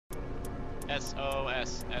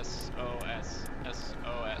SOS, SOS,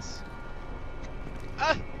 SOS.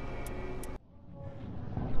 Ah!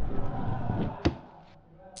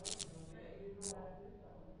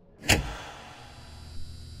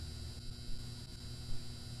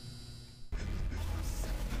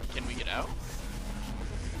 Can we get out?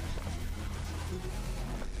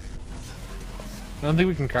 I don't think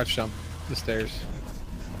we can crouch jump the stairs.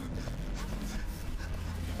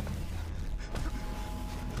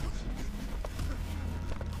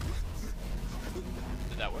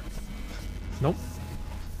 Did that work? Nope.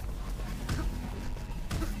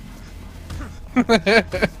 Come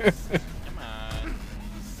on.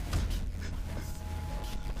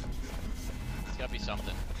 It's gotta be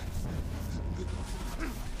something.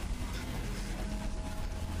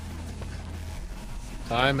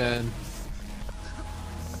 Time in.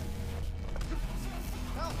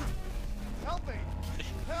 Help me!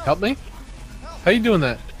 Help me? How you doing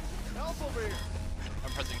that? Help over here!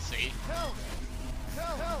 I'm pressing C. Help!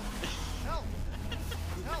 Help! Help!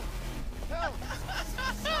 Help! Help!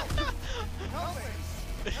 Help! Help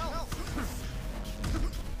me! Help!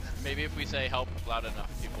 Maybe if we say help loud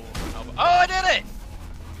enough, people will help. Oh, I did it!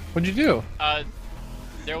 What'd you do?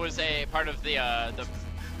 There was a part of the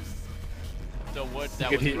wood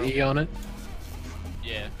that You was could hit broken. E on it?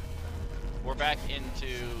 Yeah. We're back into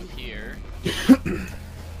here.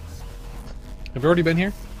 Have you already been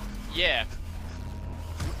here? Yeah.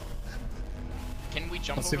 Can we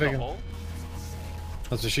jump Let's see over if I the can- hole?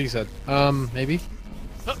 That's what she said. Maybe?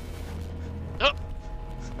 Huh. Huh.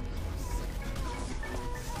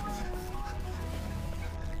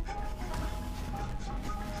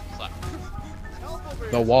 Slap. Help over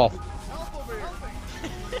here! The wall. Help over here!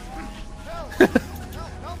 Help! Help!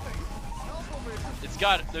 Help me! Help over here! It's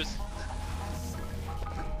got. There's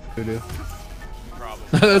Voodoo.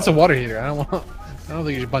 probably. That's a water heater. I don't think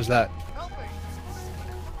you should punch that. Help me!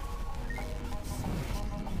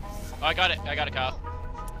 Oh, I got it. I got it, Kyle.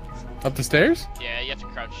 Up the stairs? Yeah, you have to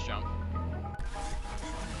crouch jump.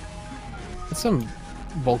 That's some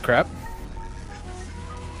bull crap.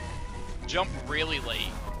 Jump really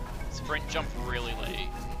late. Sprint jump really late.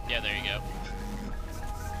 Yeah, there you go.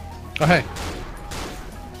 Oh, hey.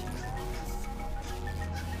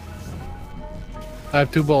 I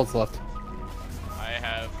have 2 bullets left. I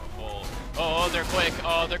have a full. Oh, they're quick.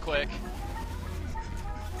 Oh, they're quick.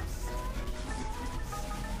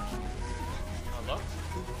 Hello?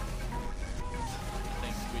 I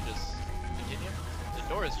think we just continue. The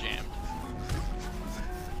door is jammed.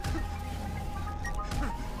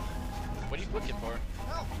 What are you looking for?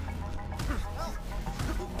 Help! Help!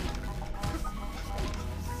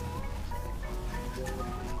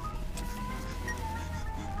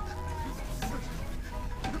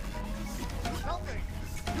 Help me!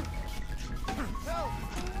 Help!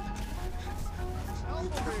 Help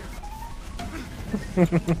over here!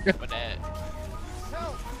 What that?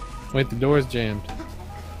 Help! Wait, the door's jammed.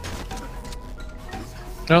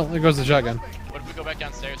 Oh, there goes the shotgun. What if we go back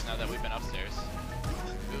downstairs now that we've been upstairs?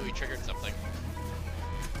 Ooh, we triggered something.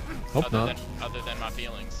 Hope not. Other than my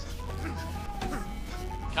feelings.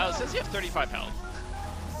 Kyle, it says you have 35 health.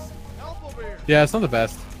 Help over here! Yeah, it's not the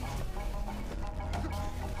best.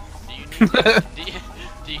 Do you need,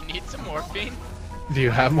 do you need some morphine? Do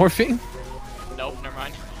you have morphine? Nope, never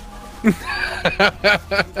mind.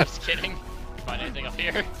 Just kidding. You find anything up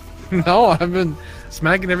here? No, I've been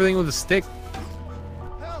smacking everything with a stick.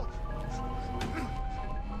 Help!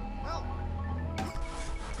 Help!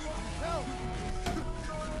 Help!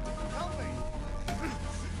 Help me!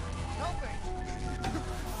 Help me!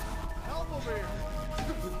 Help over here!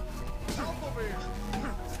 Help over here!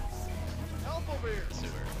 Help over here!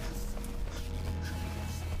 Sewer.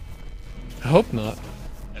 I hope not.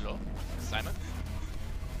 Hello? Simon?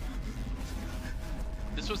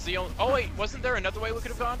 This was the only. Oh, wait, wasn't there another way we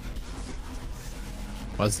could have gone?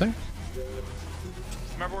 Was there?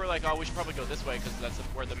 Remember, we were like, oh, we should probably go this way because that's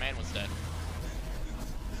where the man was dead.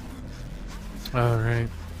 Alright.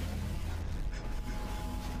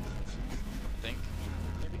 I think.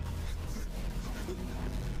 Maybe?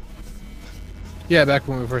 Yeah, back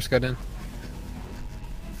when we first got in.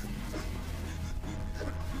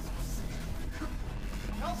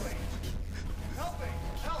 Help me! Help me!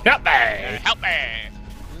 Help! Help me! Help me!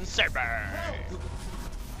 Server!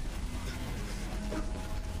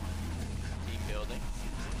 Team building.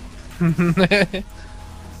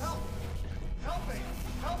 Help! Help me!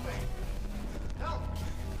 Help me! Help!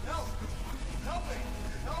 Help! Help me!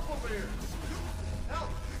 Help over here! Help!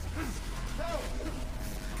 Help!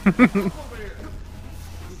 Help over here!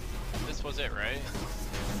 This was it, right?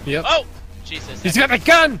 Yep. Oh! Jesus. He's got a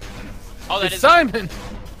gun! Oh, that It's is. Simon!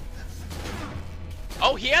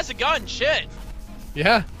 Oh, he has a gun. Shit.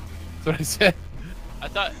 Yeah, that's what I said. I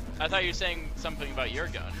thought you were saying something about your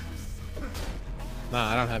gun.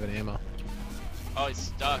 Nah, I don't have any ammo. Oh, he's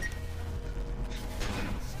stuck.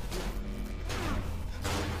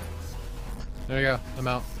 There you go. I'm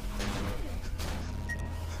out.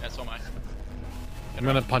 Yeah, so am I. I'm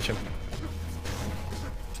gonna punch him.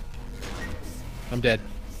 I'm dead.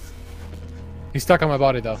 He's stuck on my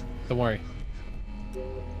body though. Don't worry.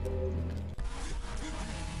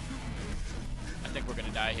 I think we're gonna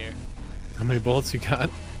die here. How many bullets you got?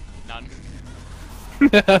 None.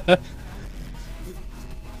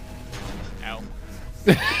 Ow.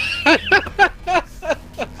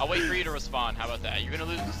 I'll wait for you to respawn. How about that?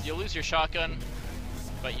 You'll lose your shotgun,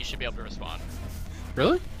 but you should be able to respawn.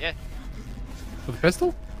 Really? Yeah. With a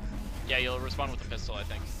pistol? Yeah, you'll respawn with a pistol, I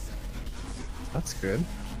think. That's good.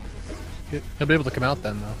 He'll be able to come out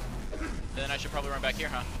then, though. Then I should probably run back here,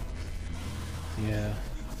 huh? Yeah.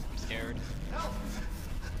 I'm scared. Help!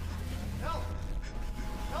 Help!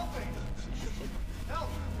 Help me! Help!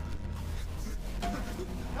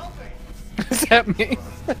 Help me! Is that me?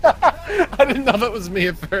 I didn't know that was me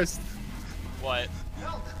at first. What?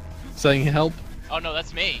 Help! Saying help? Oh no,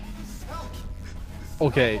 that's me. Help!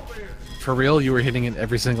 Okay. Over here! For real, you were hitting it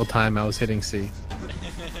every single time I was hitting C.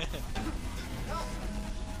 Help!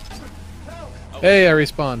 Help! Oh, Hey, I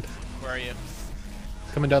respawned. where are you?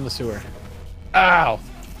 Coming down the sewer. Ow!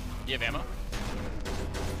 You have ammo?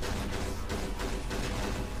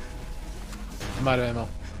 I'm out of ammo.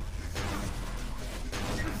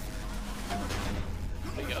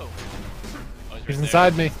 Where'd he go? Oh, He's right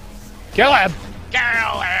inside me. Kill him!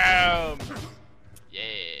 Kill him!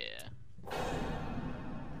 Yeah.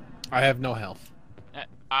 I have no health.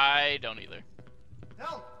 I don't either.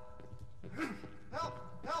 Help! Help!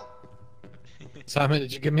 Help! Simon,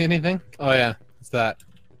 did you give me anything? Oh yeah, it's that.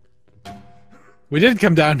 We did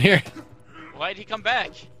come down here. Why'd he come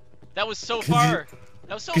back? That was so 'Cause far.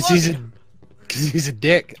 That was so Cause long. he's a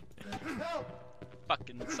dick. Help!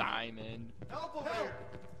 Fucking Simon. Help over here!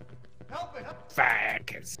 Help me!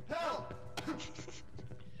 Fuck. Help!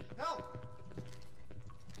 Help!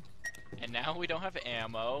 And now we don't have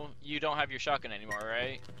ammo. You don't have your shotgun anymore,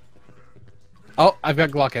 right? Oh, I've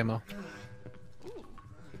got Glock ammo. Ooh.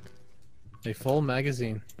 A full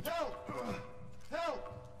magazine. Help!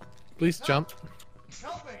 Help! Please jump.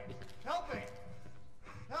 Help me! Help me!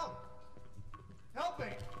 Help! Help me!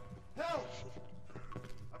 Help!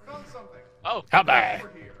 I found something. Oh. Help me.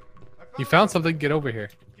 Over here. I You found something? Get over here.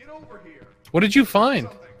 Get over here. What did you find?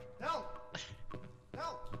 Something. Help!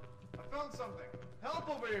 Help! I found something. Help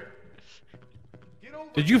over here. Get over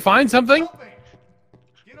Did here. you find something? Help me.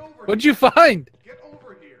 Get over What'd here. you find? Get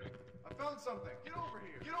over here. I found something. Get over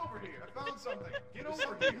here. Get over here. I found something. Get over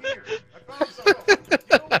here. I found something.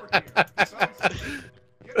 Get over here. I found something.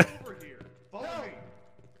 Get over here. Follow me.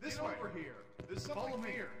 This way. Over here. There's something Follow me.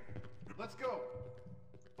 Here. Let's go.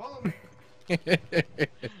 Follow me.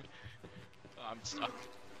 Oh, I'm stuck.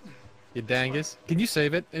 You dangus. Can you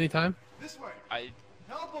save it anytime? This way. I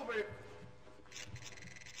Help over here.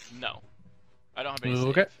 no. I don't have any.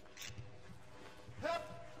 Okay. save. Help.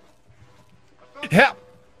 I found Help.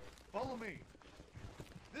 something. Follow me.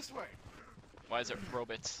 This way. Why is it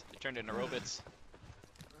robots? It turned into robots.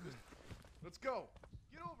 Let's go.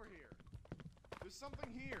 Get over here. There's something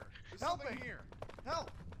here. There's something here.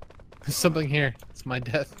 Help. There's something here. It's my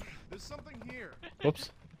death. There's something here.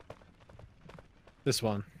 Whoops. This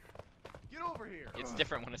one. Get over here. It's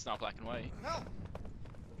different when it's not black and white. Help.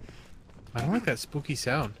 I don't like that spooky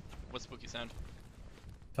sound. What spooky sound?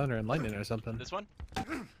 Thunder and lightning or something. This one?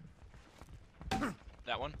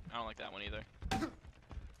 That one? I don't like that one either.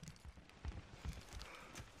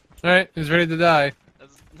 Alright, he's ready to die.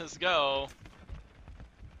 Let's go.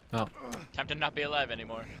 Oh. Time to not be alive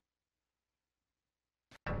anymore.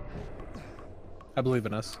 I believe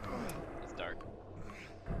in us. It's dark.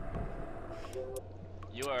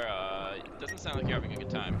 You are, it doesn't sound like you're having a good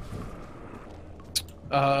time.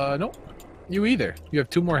 Nope. You either. You have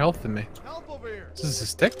 2 more health than me. Help over here. Is this a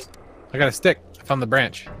stick? I got a stick. I found the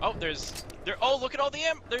branch. Oh, oh, look at all the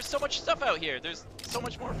there's so much stuff out here. There's so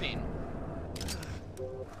much morphine.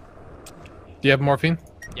 Do you have morphine?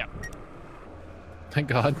 Yeah. Thank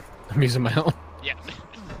God. I'm using my own. Yeah.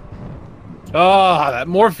 Ah, that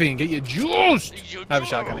morphine. Get you juiced. I have a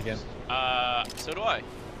shotgun again. So do I.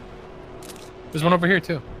 There's one over here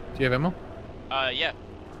too. Do you have ammo? Yeah.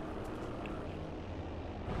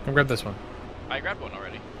 Come grab this one. I grabbed one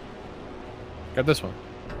already. Grab this one.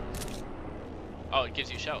 Oh, it gives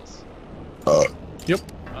you shells. Yep.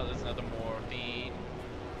 Oh, there's another morphine.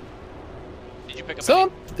 Did you pick up any?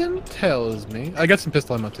 Something tells me. I got some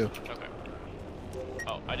pistol ammo too. Okay.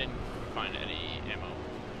 I didn't find any ammo.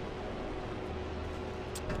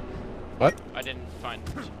 What? I didn't find...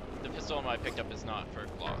 The pistol I picked up is not for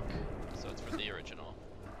Glock, so it's for the original.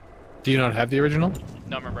 Do you not have the original?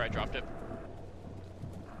 No, remember I dropped it.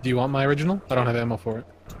 Do you want my original? I don't have ammo for it.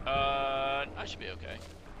 I should be okay.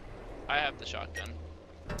 I have the shotgun.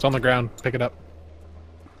 It's on the ground. Pick it up.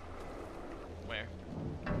 Where?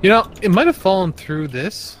 You know, it might have fallen through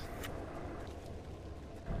this.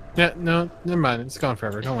 Yeah, no, never mind. It's gone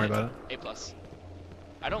forever. Don't worry about it. A+.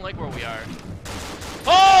 I don't like where we are.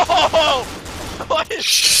 Oh! What is...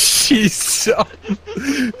 She's so...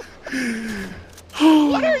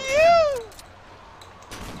 What are you?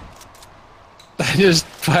 I just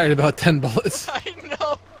fired about 10 bullets. I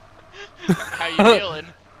know. How you feeling?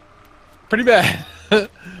 Pretty bad. Did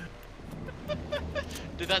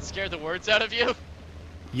that scare the words out of you?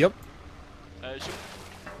 Yep.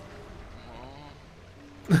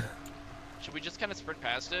 Should we just kind of sprint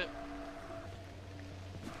past it?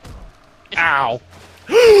 Ow.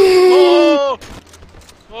 Oh!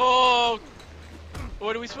 Oh!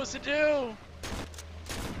 What are we supposed to do?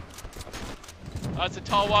 Oh, it's a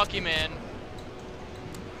tall, walkie man.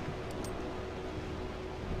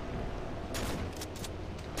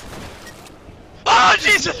 Oh,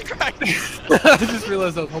 Jesus Christ! I just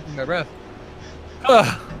realized I was holding my breath.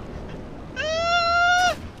 I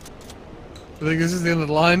think this is the end of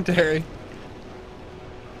the line, Terry.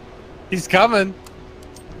 He's coming.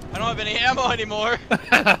 I don't have any ammo anymore.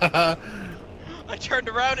 I turned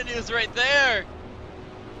around and he was right there.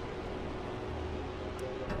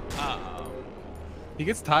 He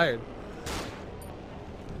gets tired.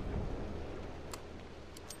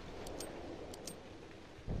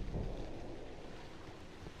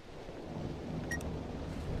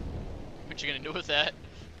 What you gonna do with that?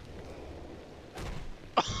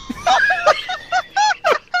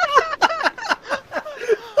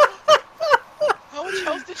 How much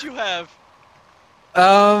health did you have?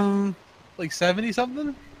 Like 70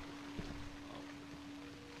 something?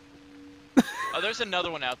 Oh, there's another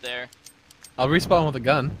one out there. I'll respawn with a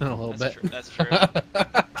gun in a little bit. That's true. Oh.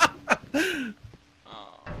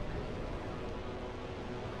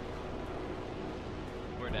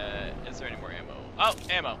 Is there any more ammo? Oh,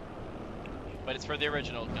 ammo. But it's for the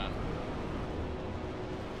original gun.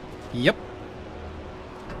 Yep.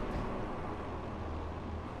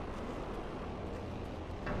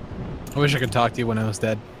 I wish I could talk to you when I was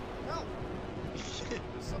dead. Help! There's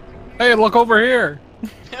something here. Hey, look over here!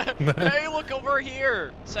 Hey, look over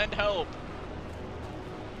here! Send help!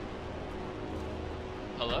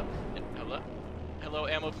 Hello? Hello? Hello,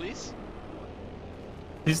 ammo, please?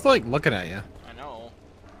 He's like looking at you. I know.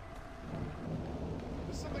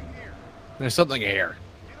 There's something here. There's something here.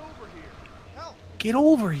 Get over here. Help! Get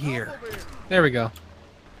over Help here. over here. There we go.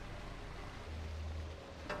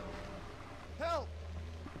 Help!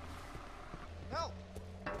 Help!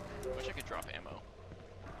 Wish I could drop ammo.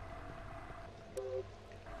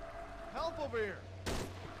 Help over here.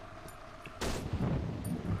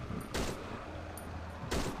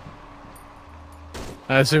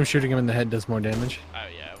 I assume shooting him in the head does more damage. Oh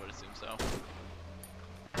yeah, I would assume so.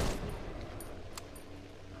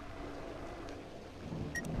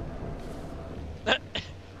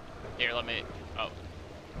 Here, let me... Oh.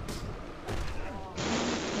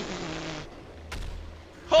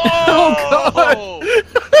 Oh!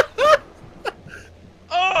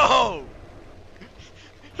 Oh!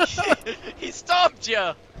 He stomped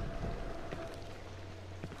you!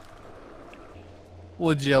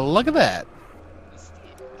 Would you look at that?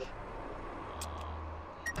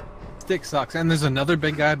 Stick sucks. And there's another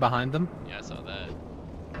big guy behind them. Yeah, I saw that.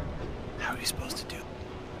 How are you supposed to do? I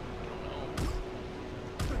don't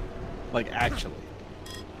know. Like, actually.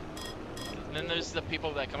 And then there's the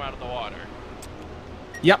people that come out of the water.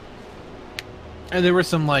 Yep. And there were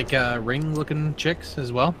some, like, ring-looking chicks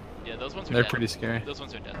as well. Yeah, those ones are They're dead. pretty scary. Those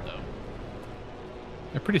ones are dead, though.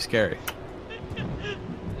 They're pretty scary.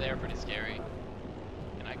 They are pretty scary.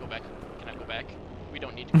 Can I go back? Can I go back? We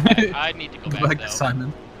don't need to go back. I need to go back, though. To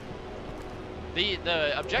Simon.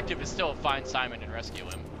 The objective is still find Simon and rescue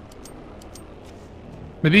him.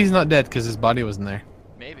 Maybe he's not dead because his body wasn't there.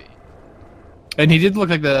 Maybe. And he did look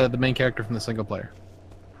like the main character from the single player.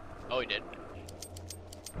 Oh, he did.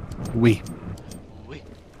 We. Wait.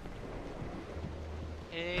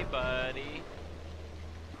 Hey, buddy.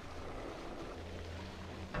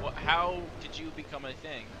 What? How did you become a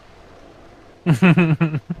thing?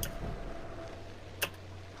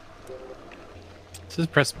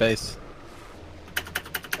 Just press space.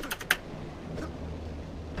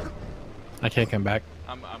 I can't come back.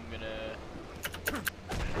 I'm gonna.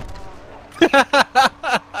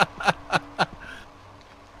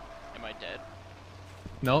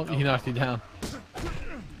 No, he knocked you down.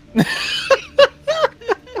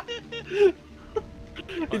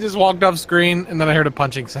 He just walked off screen, and then I heard a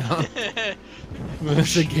punching sound.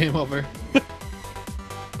 It's a game over.